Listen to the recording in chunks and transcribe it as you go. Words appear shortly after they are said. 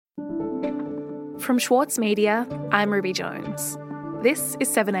From Schwartz Media, I'm Ruby Jones. This is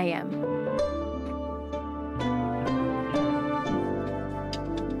 7am.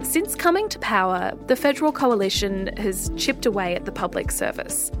 Since coming to power, the Federal Coalition has chipped away at the public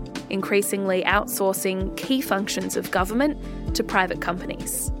service, increasingly outsourcing key functions of government to private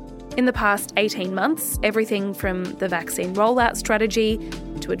companies. In the past 18 months, everything from the vaccine rollout strategy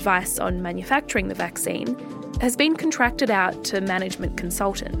to advice on manufacturing the vaccine has been contracted out to management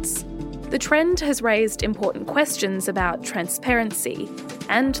consultants. The trend has raised important questions about transparency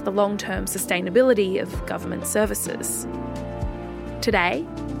and the long-term sustainability of government services. Today,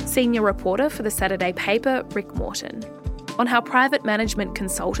 senior reporter for the Saturday paper, Rick Morton, on how private management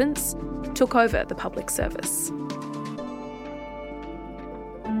consultants took over the public service.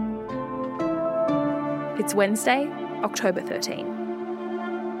 It's Wednesday, October 13.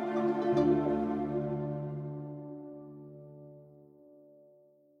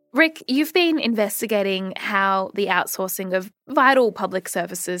 Rick, you've been investigating how the outsourcing of vital public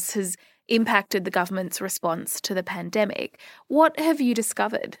services has impacted the government's response to the pandemic. What have you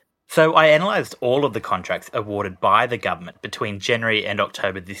discovered? So I analysed all of the contracts awarded by the government between January and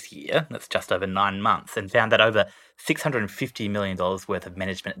October this year, that's just over 9 months, and found that over $650 million worth of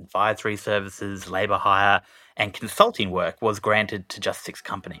management advisory services, labour hire and consulting work was granted to just 6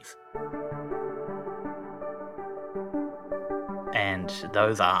 companies. And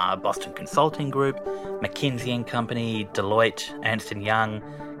those are Boston Consulting Group, McKinsey & Company, Deloitte, Ernst & Young,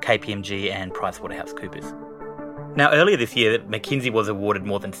 KPMG and PricewaterhouseCoopers. Now, earlier this year, McKinsey was awarded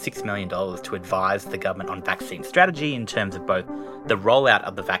more than $6 million to advise the government on vaccine strategy in terms of both the rollout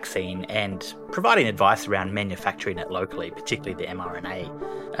of the vaccine and providing advice around manufacturing it locally, particularly the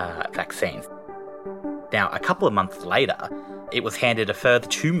mRNA vaccines. Now, a couple of months later, it was handed a further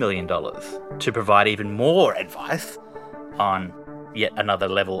 $2 million to provide even more advice on yet another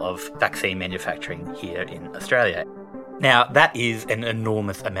level of vaccine manufacturing here in Australia. Now, that is an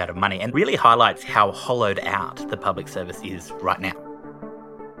enormous amount of money and really highlights how hollowed out the public service is right now.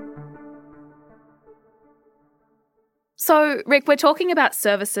 So, Rick, we're talking about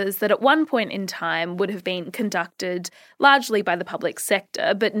services that at one point in time would have been conducted largely by the public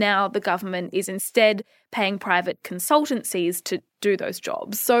sector, but now the government is instead paying private consultancies to do those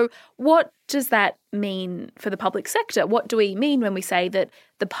jobs. So what does that mean for the public sector? What do we mean when we say that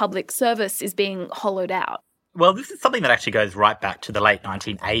the public service is being hollowed out? Well, this is something that actually goes right back to the late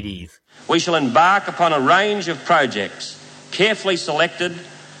 1980s. We shall embark upon a range of projects carefully selected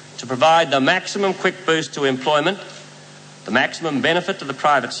to provide the maximum quick boost to employment, the maximum benefit to the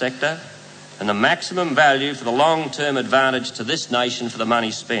private sector, and the maximum value for the long-term advantage to this nation for the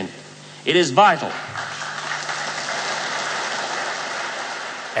money spent. It is vital.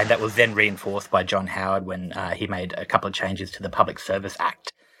 And that was then reinforced by John Howard when he made a couple of changes to the Public Service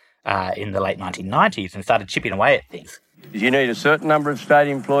Act in the late 1990s and started chipping away at things. You need a certain number of state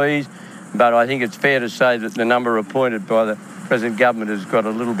employees, but I think it's fair to say that the number appointed by the present government has got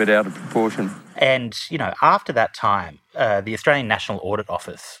a little bit out of proportion. And, after that time, the Australian National Audit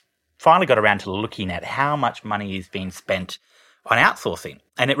Office finally got around to looking at how much money is being spent on outsourcing.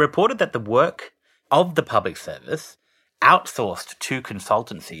 And it reported that the work of the public service outsourced to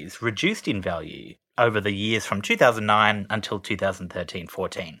consultancies reduced in value over the years from 2009 until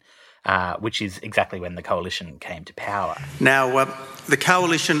 2013-14, which is exactly when the Coalition came to power. Now, the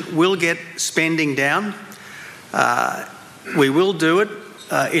Coalition will get spending down. We will do it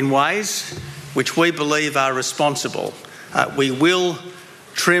in ways which we believe are responsible. We will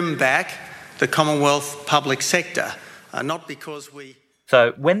trim back the Commonwealth public sector, not because we...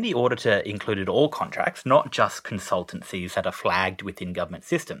 So when the auditor included all contracts, not just consultancies that are flagged within government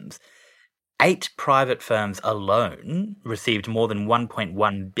systems, 8 private firms alone received more than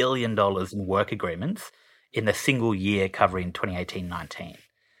 $1.1 billion in work agreements in the single year covering 2018-19.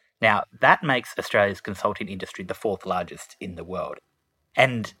 Now, that makes Australia's consulting industry the 4th largest in the world.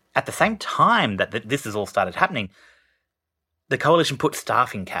 And at the same time that this has all started happening, the Coalition put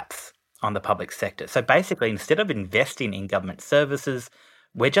staffing caps on the public sector. So basically, instead of investing in government services,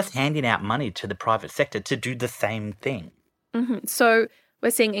 we're just handing out money to the private sector to do the same thing. Mm-hmm. So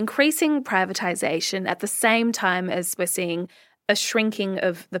we're seeing increasing privatisation at the same time as we're seeing a shrinking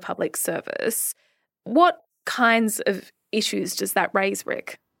of the public service. What kinds of issues does that raise,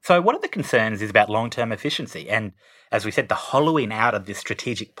 Rick? So one of the concerns is about long-term efficiency and, as we said, the hollowing out of this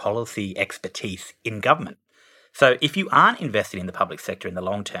strategic policy expertise in government. So if you aren't investing in the public sector in the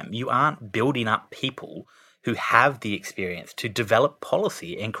long term, you aren't building up people who have the experience to develop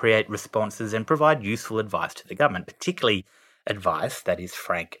policy and create responses and provide useful advice to the government, particularly advice that is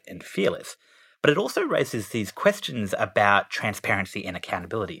frank and fearless. But it also raises these questions about transparency and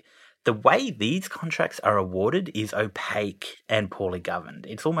accountability. the way these contracts are awarded is opaque and poorly governed.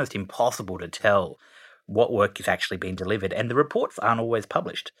 It's almost impossible to tell what work is actually being delivered, and the reports aren't always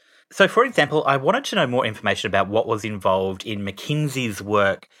published. So, for example, I wanted to know more information about what was involved in McKinsey's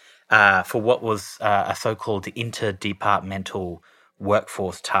work for what was a so-called interdepartmental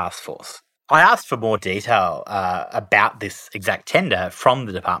workforce task force. I asked for more detail about this exact tender from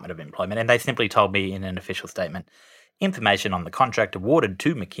the Department of Employment, and they simply told me in an official statement, information on the contract awarded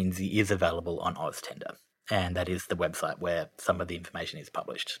to McKinsey is available on AusTender. And that is the website where some of the information is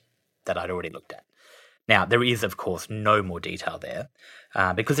published that I'd already looked at. Now, there is, of course, no more detail there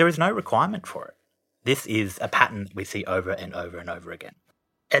because there is no requirement for it. This is a pattern we see over and over and over again.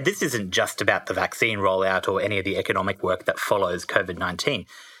 And this isn't just about the vaccine rollout or any of the economic work that follows COVID-19.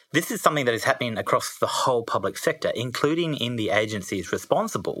 This is something that is happening across the whole public sector, including in the agencies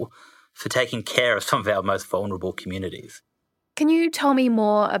responsible for taking care of some of our most vulnerable communities. Can you tell me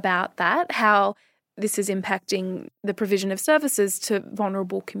more about that, how this is impacting the provision of services to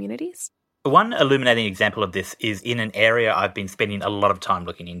vulnerable communities? One illuminating example of this is in an area I've been spending a lot of time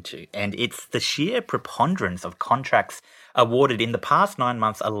looking into, and it's the sheer preponderance of contracts awarded in the past 9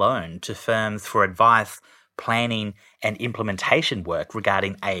 months alone to firms for advice, planning and implementation work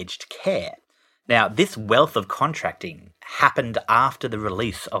regarding aged care. Now, this wealth of contracting happened after the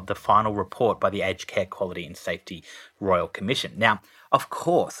release of the final report by the Aged Care Quality and Safety Royal Commission. Now, of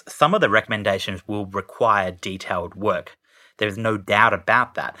course, some of the recommendations will require detailed work. There's no doubt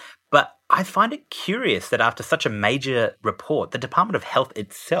about that. But I find it curious that after such a major report, the Department of Health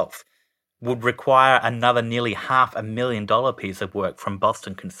itself would require another nearly $500,000 piece of work from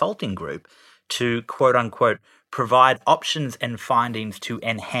Boston Consulting Group to, quote-unquote, provide options and findings to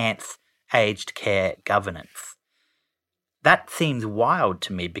enhance aged care governance. That seems wild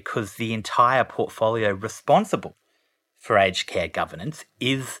to me because the entire portfolio responsible for aged care governance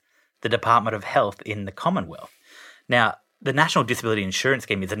is the Department of Health in the Commonwealth. Now, the National Disability Insurance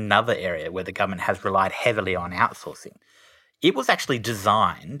Scheme is another area where the government has relied heavily on outsourcing. It was actually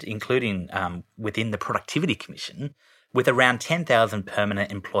designed, including within the Productivity Commission, with around 10,000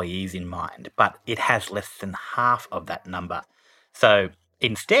 permanent employees in mind, but it has less than half of that number. So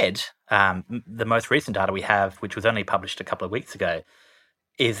instead, the most recent data we have, which was only published a couple of weeks ago,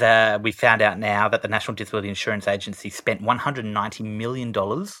 is we found out now that the National Disability Insurance Agency spent $190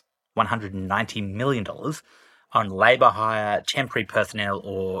 million on labour hire, temporary personnel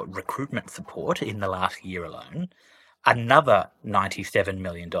or recruitment support in the last year alone, another $97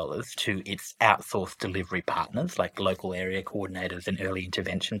 million to its outsourced delivery partners like local area coordinators and early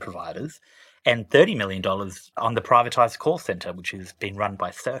intervention providers, and $30 million on the privatised call centre, which has been run by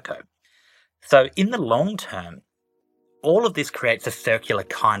Serco. So in the long term, all of this creates a circular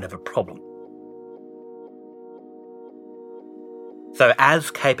kind of a problem. So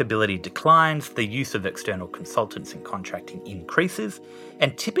as capability declines, the use of external consultants and contracting increases,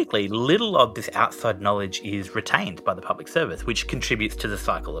 and typically little of this outside knowledge is retained by the public service, which contributes to the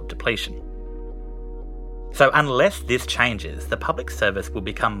cycle of depletion. So unless this changes, the public service will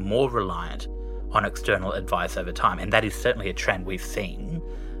become more reliant on external advice over time, and that is certainly a trend we've seen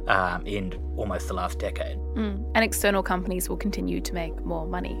in almost the last decade. And external companies will continue to make more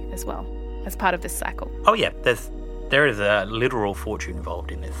money as well as part of this cycle. Oh yeah, there is a literal fortune involved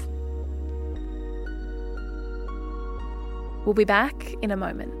in this. We'll be back in a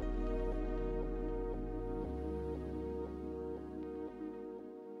moment.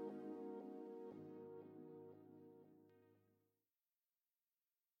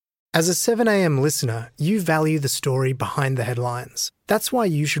 As a 7am listener, you value the story behind the headlines. That's why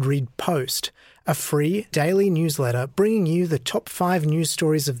you should read Post, a free daily newsletter bringing you the top 5 news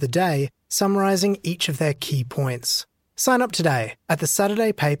stories of the day, summarising each of their key points. Sign up today at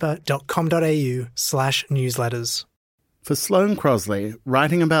thesaturdaypaper.com.au/newsletters. For Sloane Crosley,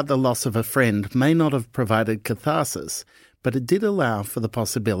 writing about the loss of a friend may not have provided catharsis, but it did allow for the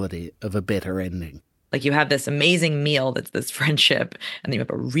possibility of a better ending. Like you have this amazing meal that's this friendship, and then you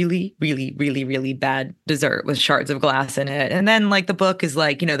have a really, really, really, really bad dessert with shards of glass in it. And then like the book is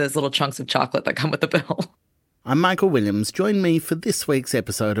like, those little chunks of chocolate that come with the bill. I'm Michael Williams. Join me for this week's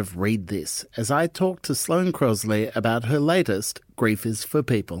episode of Read This as I talk to Sloane Crosley about her latest, Grief is for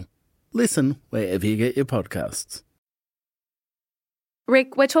People. Listen wherever you get your podcasts.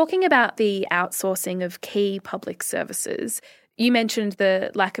 Rick, we're talking about the outsourcing of key public services. You mentioned the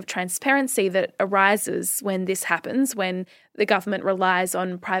lack of transparency that arises when this happens, when the government relies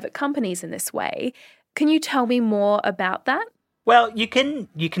on private companies in this way. Can you tell me more about that? Well, you can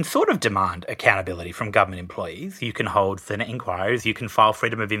sort of demand accountability from government employees. You can hold Senate inquiries. You can file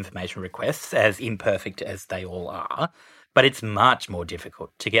freedom of information requests, as imperfect as they all are. But it's much more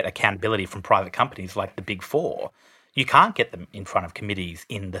difficult to get accountability from private companies like the Big Four. You can't get them in front of committees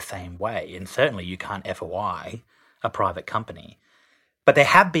in the same way, and certainly you can't FOI a private company. But there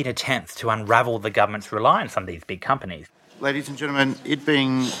have been attempts to unravel the government's reliance on these big companies. Ladies and gentlemen, it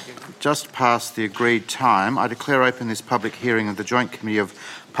being just past the agreed time, I declare open this public hearing of the Joint Committee of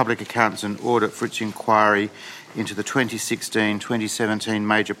Public Accounts and Audit for its inquiry into the 2016-2017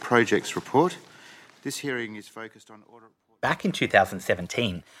 Major Projects Report. This hearing is focused on audit. Back in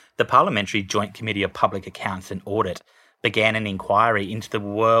 2017, the Parliamentary Joint Committee of Public Accounts and Audit began an inquiry into the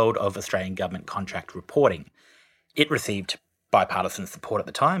world of Australian government contract reporting. It received bipartisan support at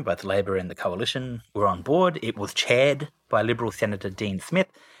the time. Both Labor and the Coalition were on board. It was chaired by Liberal Senator Dean Smith.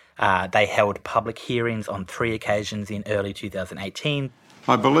 They held public hearings on 3 occasions in early 2018.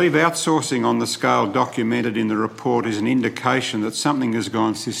 I believe outsourcing on the scale documented in the report is an indication that something has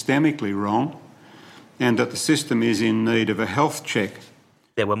gone systemically wrong and that the system is in need of a health check.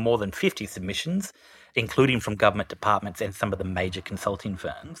 There were more than 50 submissions, including from government departments and some of the major consulting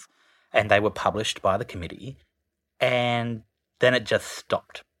firms, and they were published by the committee, and then it just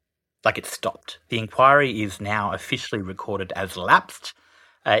stopped. It stopped. The inquiry is now officially recorded as lapsed.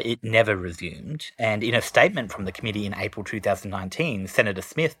 It never resumed. And in a statement from the committee in April 2019, Senator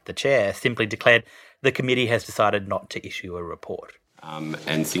Smith, the chair, simply declared the committee has decided not to issue a report.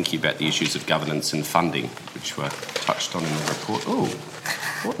 And thinking about the issues of governance and funding, which were touched on in the report. Oh,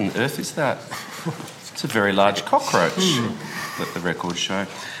 what on earth is that? It's a very large cockroach, that the records show.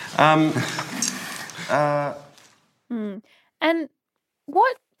 And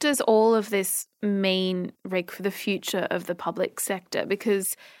what does all of this mean, Rick, for the future of the public sector?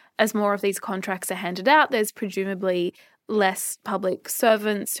 Because as more of these contracts are handed out, there's presumably less public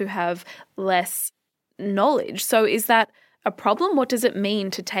servants who have less knowledge. So is that a problem? What does it mean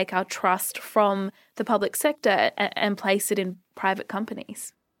to take our trust from the public sector and place it in private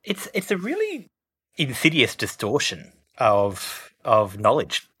companies? It's a really insidious distortion of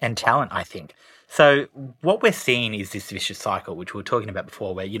knowledge and talent, I think. So what we're seeing is this vicious cycle, which we were talking about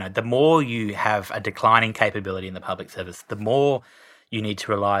before, where, the more you have a declining capability in the public service, the more you need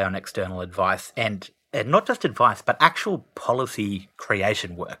to rely on external advice and not just advice, but actual policy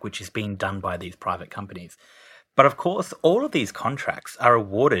creation work, which is being done by these private companies. But of course, all of these contracts are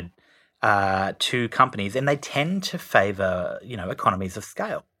awarded to companies, and they tend to favour, economies of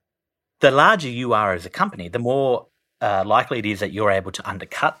scale. The larger you are as a company, the more likely it is that you're able to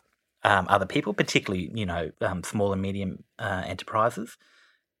undercut other people, particularly, small and medium enterprises.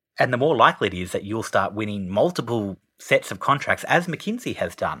 And the more likely it is that you'll start winning multiple sets of contracts, as McKinsey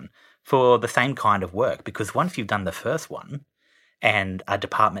has done, for the same kind of work. Because once you've done the first one and a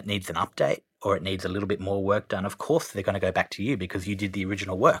department needs an update or it needs a little bit more work done, of course they're going to go back to you because you did the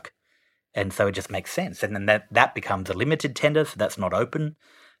original work. And so it just makes sense. And then that becomes a limited tender, so that's not open.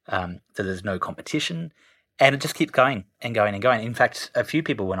 So there's no competition. And it just keeps going and going and going. In fact, a few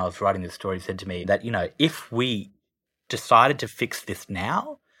people, when I was writing this story, said to me that, if we decided to fix this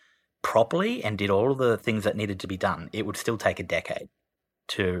now properly and did all of the things that needed to be done, it would still take a decade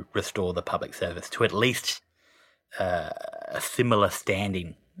to restore the public service to at least a similar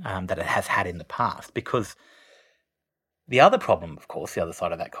standing that it has had in the past. Because the other problem, of course, the other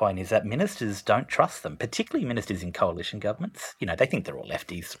side of that coin, is that ministers don't trust them, particularly ministers in coalition governments. They think they're all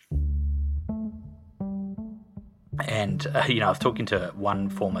lefties. And, I was talking to one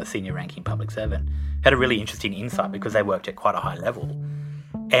former senior ranking public servant, had a really interesting insight because they worked at quite a high level.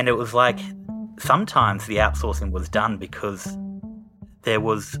 And it was like sometimes the outsourcing was done because there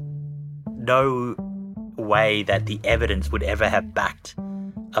was no way that the evidence would ever have backed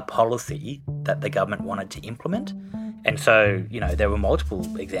a policy that the government wanted to implement. And so, there were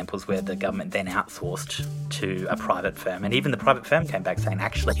multiple examples where the government then outsourced to a private firm. And even the private firm came back saying,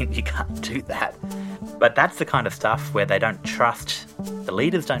 actually, you can't do that. But that's the kind of stuff where they don't trust, the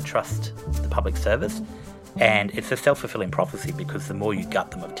leaders don't trust the public service. And it's a self-fulfilling prophecy because the more you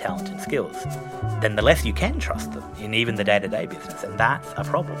gut them of talent and skills, then the less you can trust them in even the day-to-day business. And that's a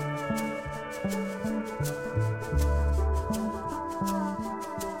problem.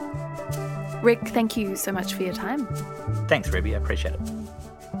 Rick, thank you so much for your time. Thanks, Ruby. I appreciate it.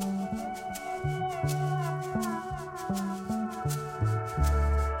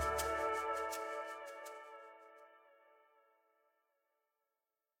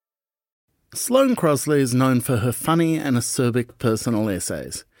 Sloane Crosley is known for her funny and acerbic personal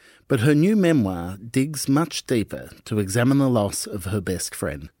essays, but her new memoir digs much deeper to examine the loss of her best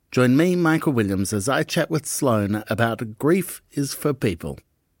friend. Join me, Michael Williams, as I chat with Sloane about Grief is for People.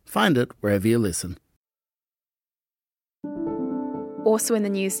 Find it wherever you listen. Also in the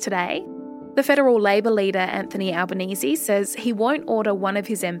news today, The federal Labor leader Anthony Albanese says he won't order one of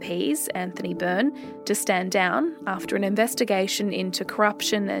his MPs, Anthony Byrne, to stand down after an investigation into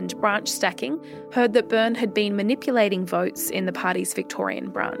corruption and branch stacking heard that Byrne had been manipulating votes in the party's Victorian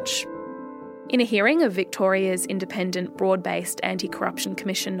branch. In a hearing of Victoria's independent broad-based anti-corruption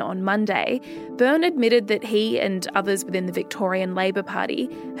commission on Monday, Byrne admitted that he and others within the Victorian Labor Party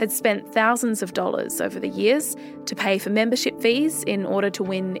had spent thousands of dollars over the years to pay for membership fees in order to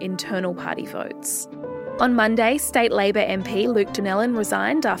win internal party votes. On Monday, State Labor MP Luke Donnellan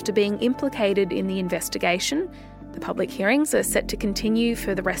resigned after being implicated in the investigation. The public hearings are set to continue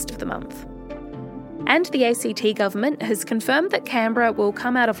for the rest of the month. And the ACT government has confirmed that Canberra will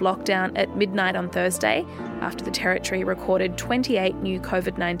come out of lockdown at midnight on Thursday after the territory recorded 28 new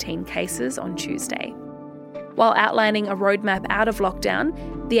COVID-19 cases on Tuesday. While outlining a roadmap out of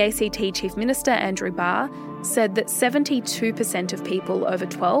lockdown, the ACT Chief Minister Andrew Barr said that 72% of people over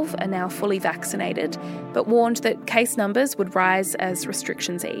 12 are now fully vaccinated, but warned that case numbers would rise as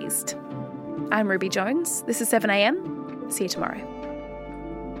restrictions eased. I'm Ruby Jones. This is 7am. See you tomorrow.